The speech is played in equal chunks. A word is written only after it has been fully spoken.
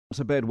It's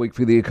a bad week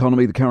for the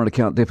economy. The current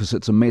account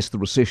deficit's a mess. The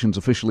recession's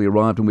officially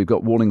arrived, and we've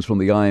got warnings from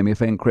the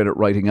IMF and credit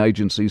rating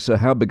agencies. So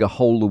how big a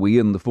hole are we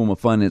in? The former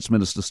Finance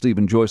Minister,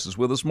 Stephen Joyce, is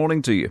with us.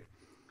 Morning to you.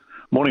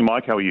 Morning,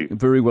 Mike. How are you?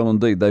 Very well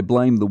indeed. They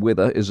blame the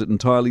weather. Is it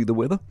entirely the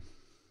weather?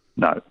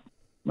 No.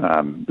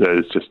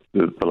 It's just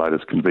the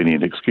latest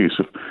convenient excuse.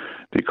 If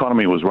the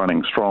economy was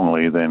running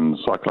strongly, then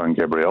Cyclone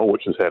Gabrielle,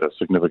 which has had a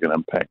significant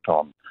impact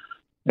on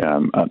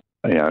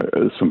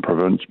some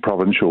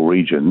provincial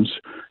regions,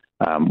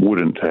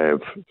 wouldn't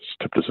have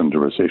tipped us into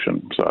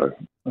recession. So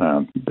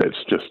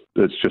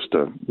it's just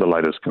the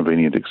latest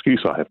convenient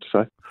excuse, I have to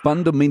say.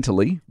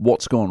 Fundamentally,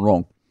 what's gone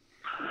wrong?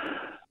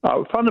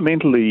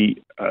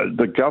 Fundamentally,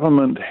 the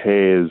government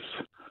has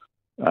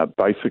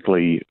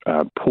basically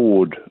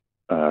poured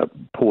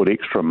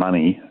extra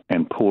money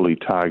and poorly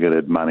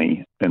targeted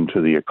money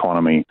into the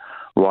economy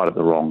right at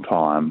the wrong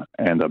time,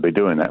 and they've been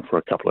doing that for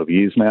a couple of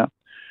years now.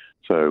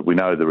 So we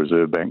know the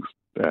reserve banks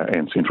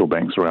and central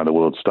banks around the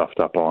world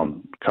stuffed up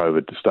on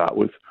COVID to start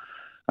with,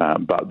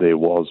 but there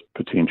was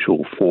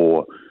potential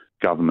for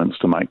governments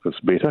to make this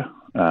better,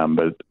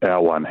 but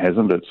our one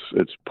hasn't.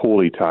 It's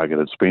poorly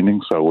targeted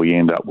spending, so we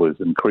end up with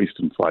increased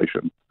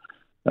inflation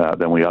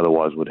than we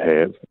otherwise would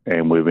have,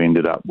 and we've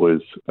ended up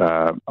with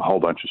a whole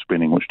bunch of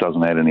spending which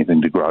doesn't add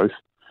anything to growth,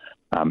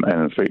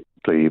 and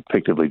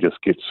effectively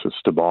just gets us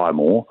to buy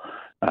more,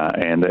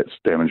 and that's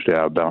damaged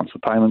our balance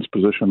of payments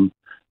position.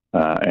 So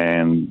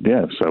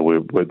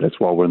that's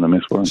why we're in the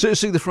mess we're in. So,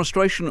 see, the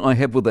frustration I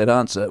have with that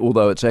answer,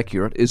 although it's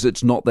accurate, is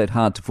it's not that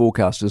hard to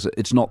forecast, is it?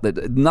 It's not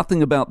that.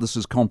 Nothing about this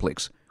is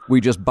complex. We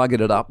just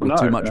buggered it up with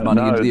too much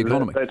money into the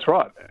economy. That's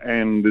right.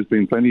 And there's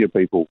been plenty of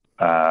people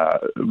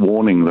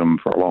warning them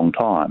for a long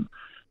time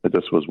that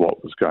this was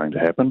what was going to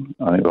happen.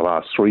 I think the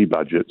last three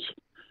budgets,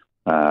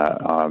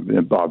 I've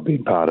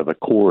been part of a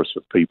chorus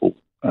of people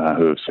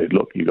who have said,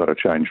 look, you've got to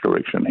change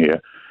direction here.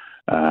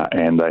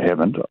 And they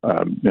haven't.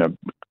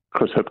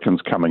 Chris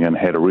Hipkins coming in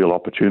had a real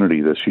opportunity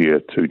this year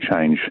to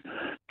change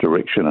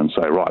direction and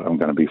say, right, I'm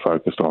going to be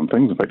focused on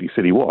things. In fact, he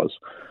said he was.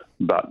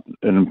 But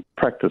in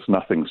practice,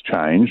 nothing's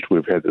changed.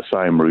 We've had the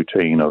same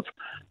routine of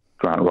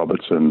Grant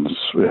Robertson's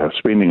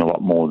spending a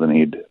lot more than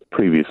he'd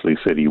previously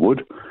said he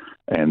would,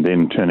 and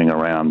then turning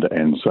around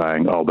and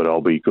saying, oh, but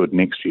I'll be good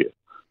next year.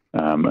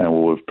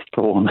 And we've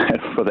fallen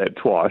for that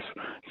twice,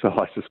 so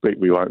I suspect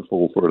we won't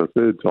fall for it a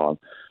third time.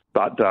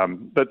 But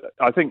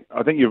I think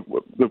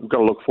we've got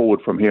to look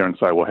forward from here and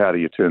say, well, how do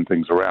you turn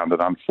things around?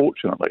 And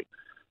unfortunately,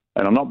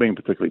 and I'm not being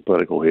particularly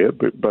political here,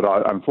 but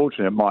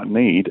unfortunately, it might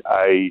need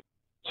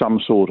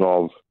some sort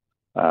of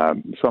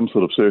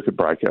circuit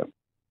breaker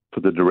for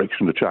the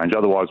direction to change.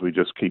 Otherwise, we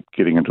just keep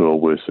getting into a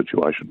worse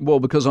situation. Well,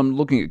 because I'm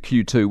looking at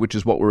Q2, which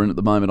is what we're in at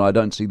the moment, I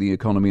don't see the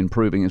economy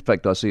improving. In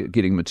fact, I see it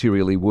getting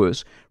materially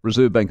worse.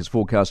 Reserve Bank is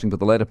forecasting for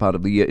the latter part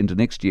of the year into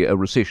next year a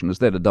recession. Is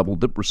that a double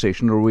dip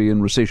recession, or are we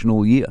in recession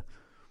all year?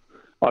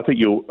 I think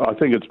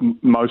it's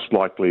most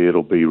likely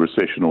it'll be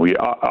recessional.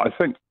 I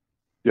think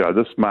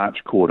this March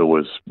quarter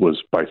was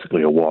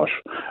basically a wash.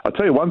 I'll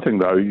tell you one thing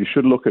though, you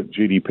should look at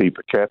GDP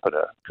per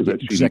capita because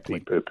that's exactly.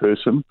 GDP per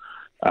person,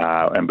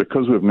 and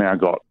because we've now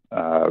got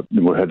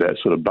we had that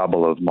sort of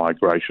bubble of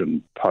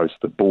migration post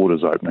the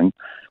borders opening,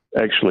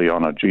 actually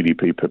on a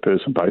GDP per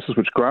person basis,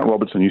 which Grant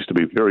Robertson used to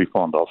be very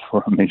fond of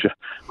for a measure,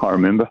 I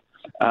remember,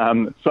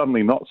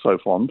 suddenly not so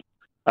fond.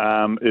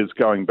 Is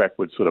going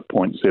backwards sort of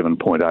 0.7,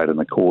 0.8 in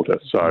the quarter.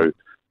 So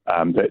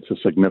that's a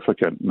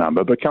significant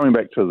number. But coming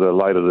back to the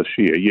later this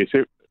year, yes,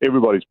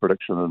 everybody's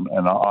prediction,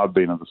 and I've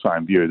been of the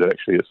same view, that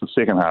actually it's the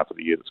second half of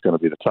the year that's going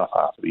to be the tough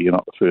half of the year,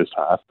 not the first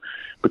half,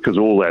 because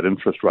all that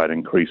interest rate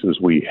increases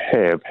we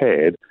have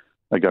had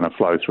are going to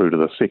flow through to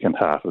the second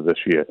half of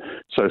this year.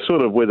 So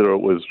sort of whether it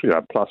was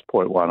plus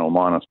 0.1 or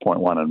minus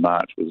 0.1 in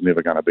March was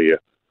never going to be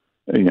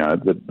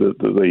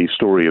the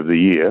story of the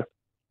year.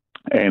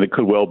 And it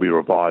could well be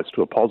revised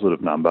to a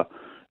positive number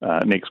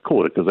next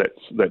quarter because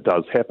that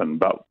does happen.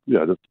 But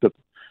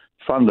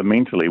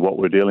fundamentally, what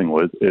we're dealing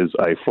with is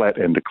a flat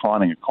and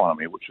declining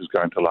economy, which is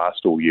going to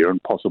last all year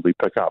and possibly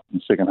pick up in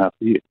the second half of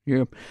the year.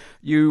 Yeah,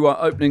 you are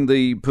opening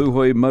the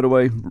Puhoi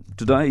motorway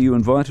today. Are you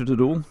invited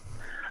at all?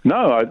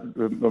 No,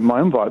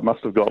 my invite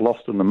must have got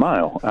lost in the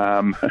mail.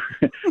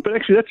 But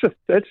actually,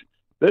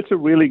 that's a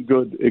really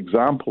good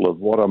example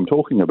of what I'm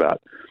talking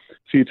about.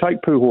 So you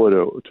take Puhoi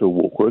to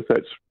Warkworth.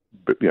 That's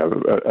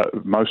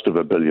most of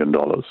 $1 billion.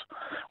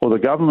 Well, the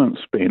government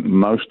spent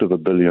most of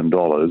 $1 billion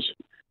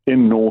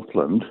in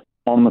Northland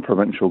on the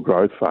Provincial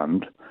Growth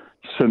Fund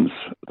since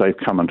they've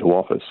come into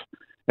office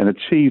and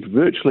achieved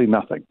virtually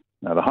nothing.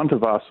 Now, the Hunter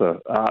Vasa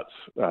Arts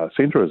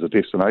Centre is a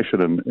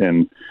destination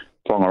in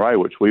Whangarei,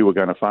 which we were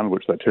going to fund,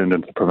 which they turned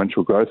into the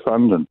Provincial Growth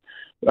Fund and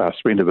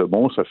spent a bit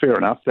more. So fair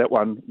enough. That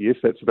one, yes,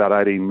 that's about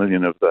 18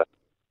 million of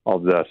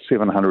the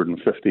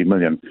 750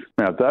 million.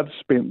 Now, if they'd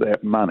spent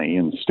that money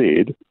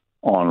instead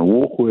on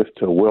Warkworth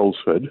to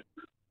Wellsford,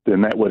 then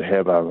that would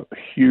have a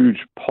huge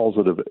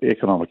positive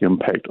economic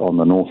impact on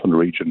the Northland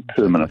region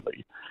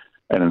permanently.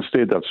 And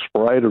instead, they've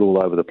sprayed it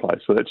all over the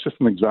place. So that's just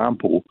an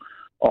example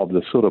of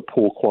the sort of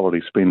poor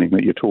quality spending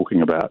that you're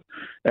talking about.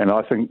 And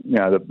I think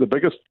the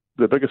biggest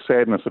the biggest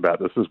sadness about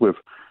this is we've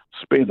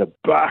spent a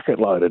bucket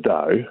load of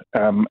dough,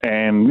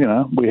 and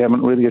we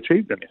haven't really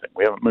achieved anything.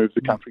 We haven't moved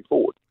the country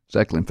forward.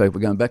 Exactly. In fact,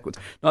 we're going backwards.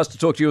 Nice to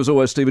talk to you as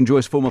always, Stephen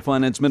Joyce, former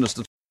Finance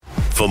Minister.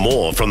 For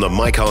more from the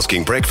Mike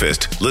Hosking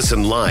Breakfast,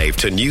 listen live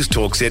to News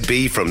Talk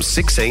ZB from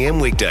 6 a.m.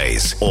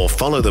 weekdays or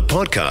follow the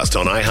podcast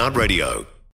on iHeartRadio.